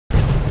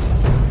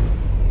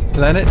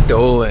Planet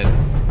Dolan.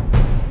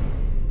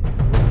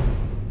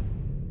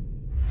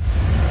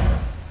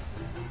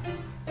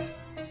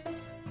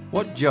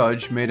 What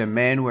judge made a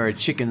man wear a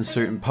chicken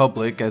suit in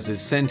public as his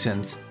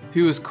sentence,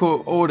 who was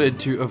court-ordered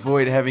to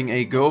avoid having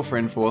a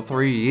girlfriend for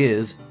 3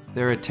 years?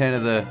 There are 10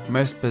 of the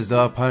most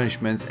bizarre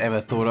punishments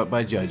ever thought up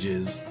by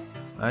judges.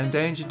 I'm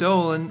Danger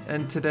Dolan,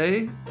 and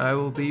today I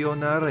will be your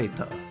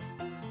narrator.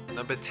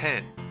 Number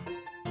 10.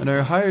 An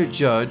Ohio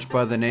judge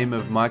by the name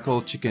of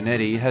Michael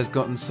Cicconetti has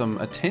gotten some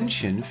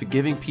attention for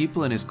giving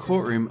people in his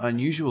courtroom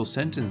unusual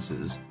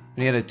sentences.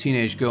 When he had a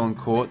teenage girl in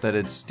court that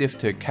had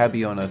stiffed her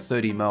cabbie on a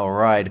 30-mile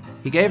ride,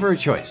 he gave her a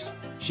choice.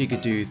 She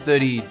could do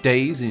 30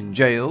 days in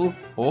jail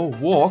or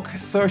walk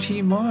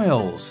 30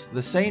 miles,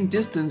 the same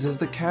distance as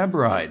the cab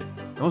ride.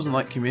 It wasn't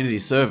like community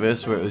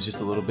service where it was just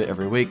a little bit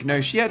every week.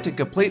 No, she had to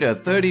complete a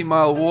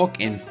 30-mile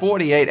walk in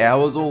 48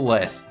 hours or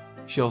less.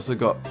 She also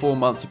got 4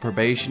 months of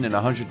probation and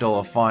a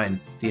 $100 fine,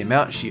 the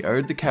amount she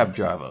owed the cab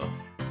driver.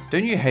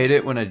 Don't you hate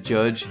it when a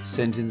judge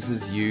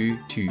sentences you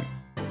to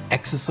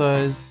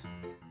exercise?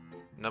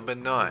 Number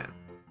 9.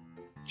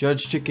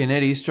 Judge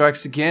Cicconetti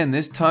strikes again,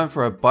 this time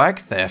for a bike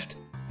theft.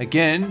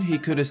 Again, he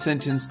could have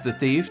sentenced the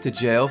thief to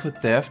jail for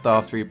theft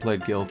after he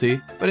pled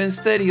guilty, but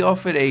instead he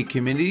offered a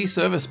community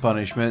service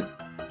punishment.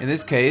 In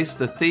this case,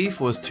 the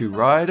thief was to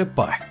ride a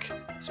bike.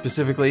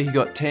 Specifically, he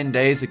got 10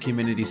 days of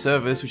community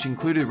service, which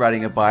included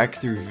riding a bike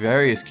through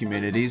various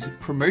communities,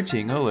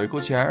 promoting a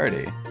local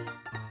charity.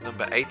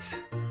 Number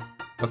 8.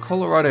 A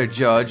Colorado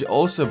judge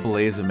also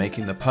believes in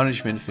making the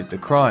punishment fit the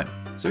crime.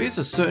 So he has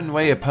a certain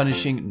way of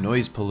punishing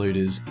noise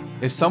polluters.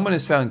 If someone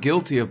is found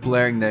guilty of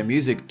blaring their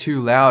music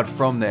too loud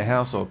from their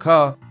house or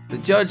car, the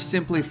judge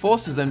simply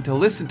forces them to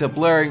listen to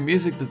blaring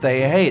music that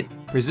they hate,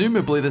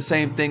 presumably the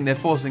same thing they're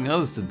forcing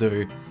others to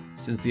do.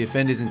 Since the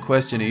offenders in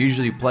question are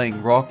usually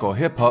playing rock or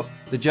hip-hop,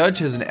 the judge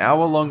has an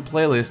hour-long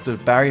playlist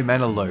of Barry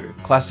Manilow,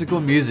 classical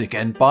music,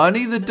 and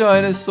Barney the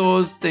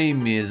Dinosaur's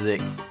theme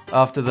music.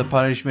 After the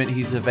punishment,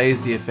 he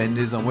surveys the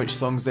offenders on which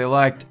songs they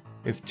liked.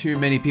 If too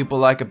many people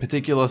like a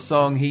particular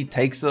song, he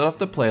takes it off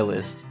the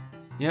playlist.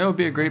 You know what would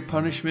be a great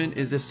punishment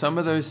is if some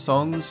of those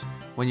songs,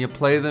 when you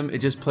play them, it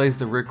just plays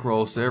the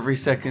Rickroll. So every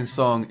second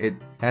song, it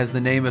has the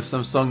name of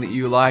some song that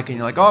you like, and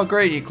you're like, oh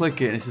great, you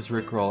click it, and it's just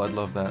Rickroll. I'd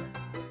love that.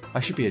 I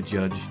should be a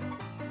judge.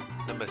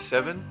 Number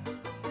 7.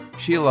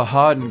 Sheila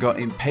Harden got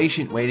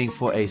impatient waiting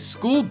for a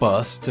school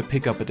bus to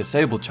pick up a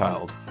disabled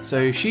child,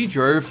 so she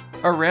drove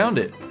around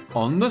it,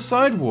 on the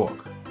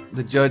sidewalk.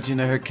 The judge in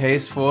her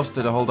case forced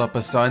her to hold up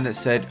a sign that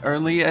said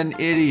only an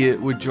idiot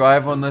would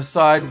drive on the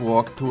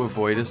sidewalk to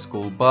avoid a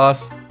school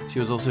bus. She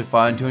was also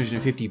fined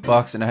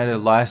 $250 and had her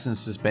license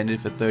suspended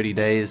for 30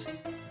 days.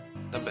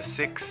 Number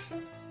 6.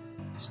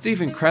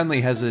 Stephen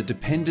Cranley has a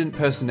dependent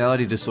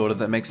personality disorder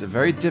that makes it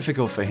very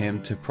difficult for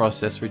him to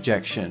process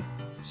rejection.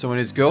 So when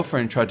his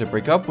girlfriend tried to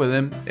break up with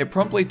him, it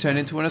promptly turned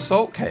into an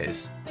assault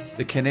case.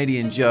 The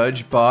Canadian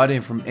judge barred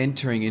him from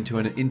entering into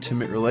an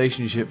intimate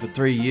relationship for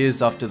 3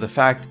 years after the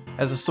fact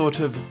as a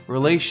sort of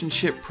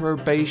relationship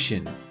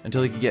probation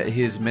until he could get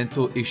his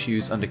mental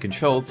issues under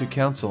control through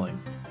counseling.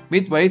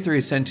 Midway through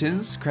his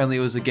sentence, Cranley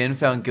was again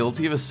found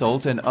guilty of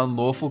assault and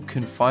unlawful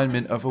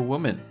confinement of a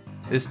woman.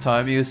 This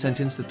time he was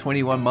sentenced to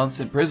 21 months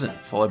in prison,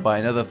 followed by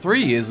another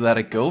 3 years without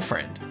a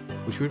girlfriend,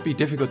 which would be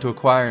difficult to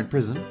acquire in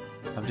prison.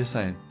 I'm just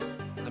saying.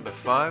 Number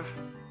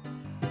 5.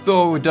 You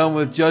thought we're done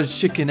with Judge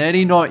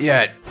Cicconetti? Not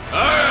yet.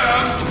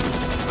 I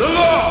am the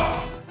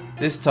law!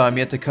 This time he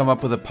had to come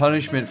up with a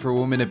punishment for a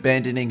woman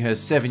abandoning her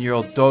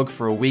 7-year-old dog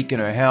for a week in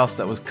her house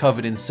that was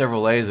covered in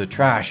several layers of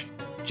trash.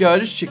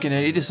 Judge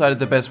Cicconetti decided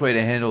the best way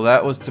to handle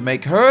that was to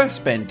make her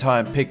spend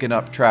time picking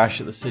up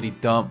trash at the city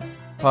dump.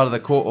 Part of the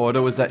court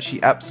order was that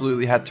she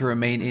absolutely had to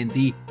remain in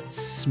the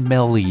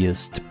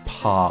smelliest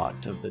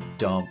part of the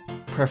dump,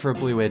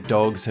 preferably where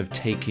dogs have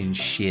taken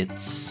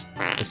shits,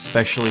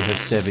 especially her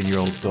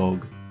 7-year-old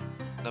dog.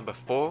 Number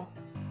 4.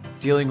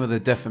 Dealing with a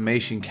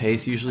defamation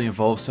case usually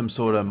involves some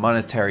sort of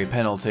monetary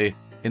penalty.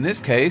 In this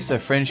case, a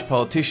French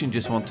politician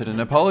just wanted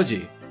an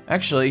apology.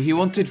 Actually, he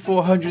wanted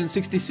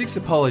 466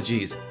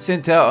 apologies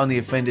sent out on the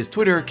offender's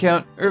Twitter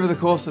account over the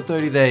course of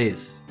 30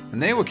 days.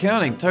 And they were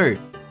counting too.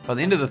 By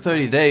the end of the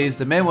 30 days,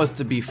 the man was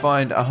to be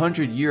fined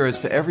 €100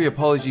 for every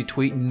apology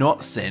tweet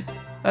not sent.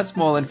 That's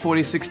more than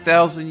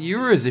 46,000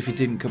 euros if he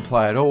didn't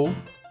comply at all.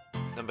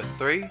 Number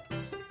 3.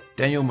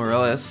 Daniel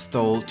Morales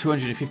stole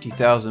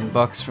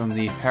 $250,000 from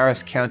the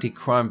Harris County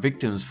Crime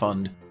Victims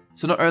Fund.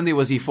 So not only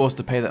was he forced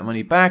to pay that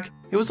money back,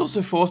 he was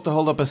also forced to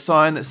hold up a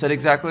sign that said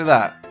exactly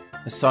that.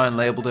 The sign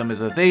labeled him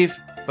as a thief,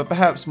 but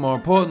perhaps more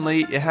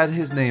importantly, it had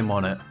his name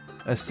on it.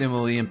 A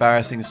similarly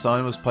embarrassing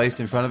sign was placed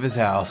in front of his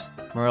house.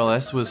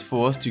 Morales was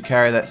forced to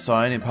carry that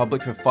sign in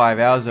public for 5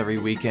 hours every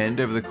weekend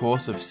over the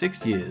course of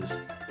 6 years.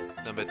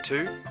 Number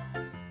 2.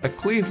 A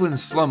Cleveland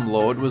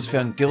slumlord was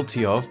found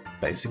guilty of,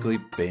 basically,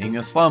 being a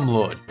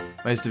slumlord.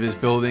 Most of his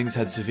buildings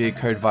had severe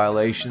code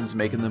violations,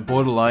 making them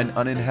borderline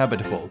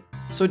uninhabitable.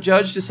 So a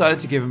judge decided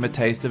to give him a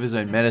taste of his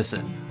own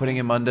medicine, putting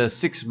him under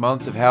 6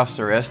 months of house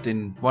arrest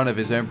in one of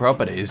his own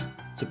properties.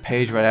 It's a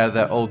page right out of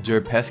that old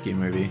Joe Pesci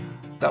movie.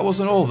 That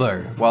wasn't all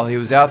though. While he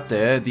was out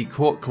there, the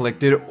court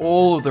collected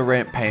all of the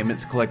rent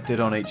payments collected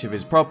on each of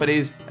his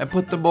properties and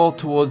put them all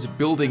towards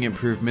building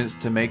improvements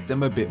to make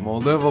them a bit more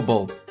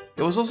livable.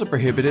 It was also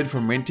prohibited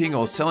from renting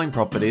or selling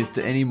properties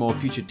to any more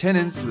future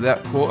tenants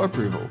without court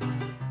approval.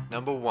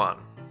 Number 1.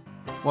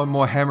 One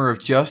more hammer of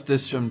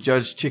justice from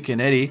Judge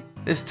Cicconetti.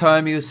 This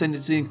time he was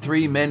sentencing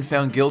 3 men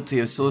found guilty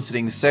of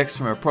soliciting sex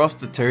from a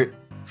prostitute.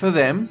 For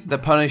them, the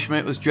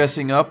punishment was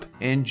dressing up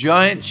in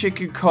giant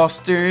chicken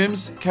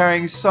costumes,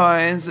 carrying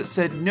signs that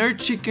said "No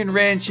Chicken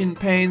Ranch in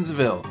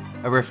Paynesville,"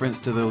 a reference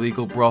to the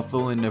legal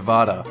brothel in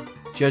Nevada.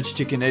 Judge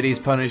Cicconetti's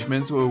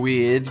punishments were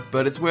weird,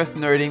 but it's worth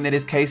noting that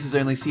his cases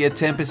only see a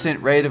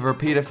 10% rate of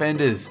repeat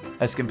offenders,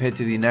 as compared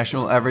to the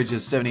national average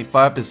of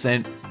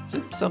 75%,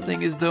 so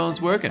something is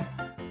doing's working.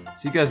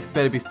 So you guys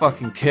better be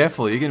fucking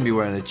careful, you're gonna be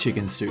wearing the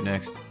chicken suit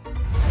next.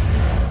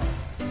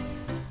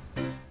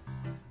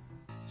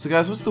 So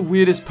guys, what's the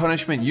weirdest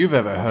punishment you've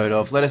ever heard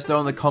of? Let us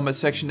know in the comment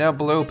section down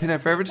below, we'll pin it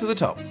forever to the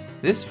top.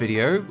 This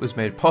video was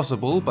made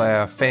possible by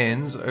our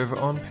fans over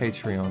on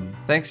Patreon.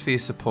 Thanks for your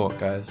support,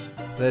 guys.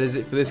 That is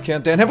it for this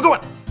countdown. Have a good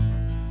one!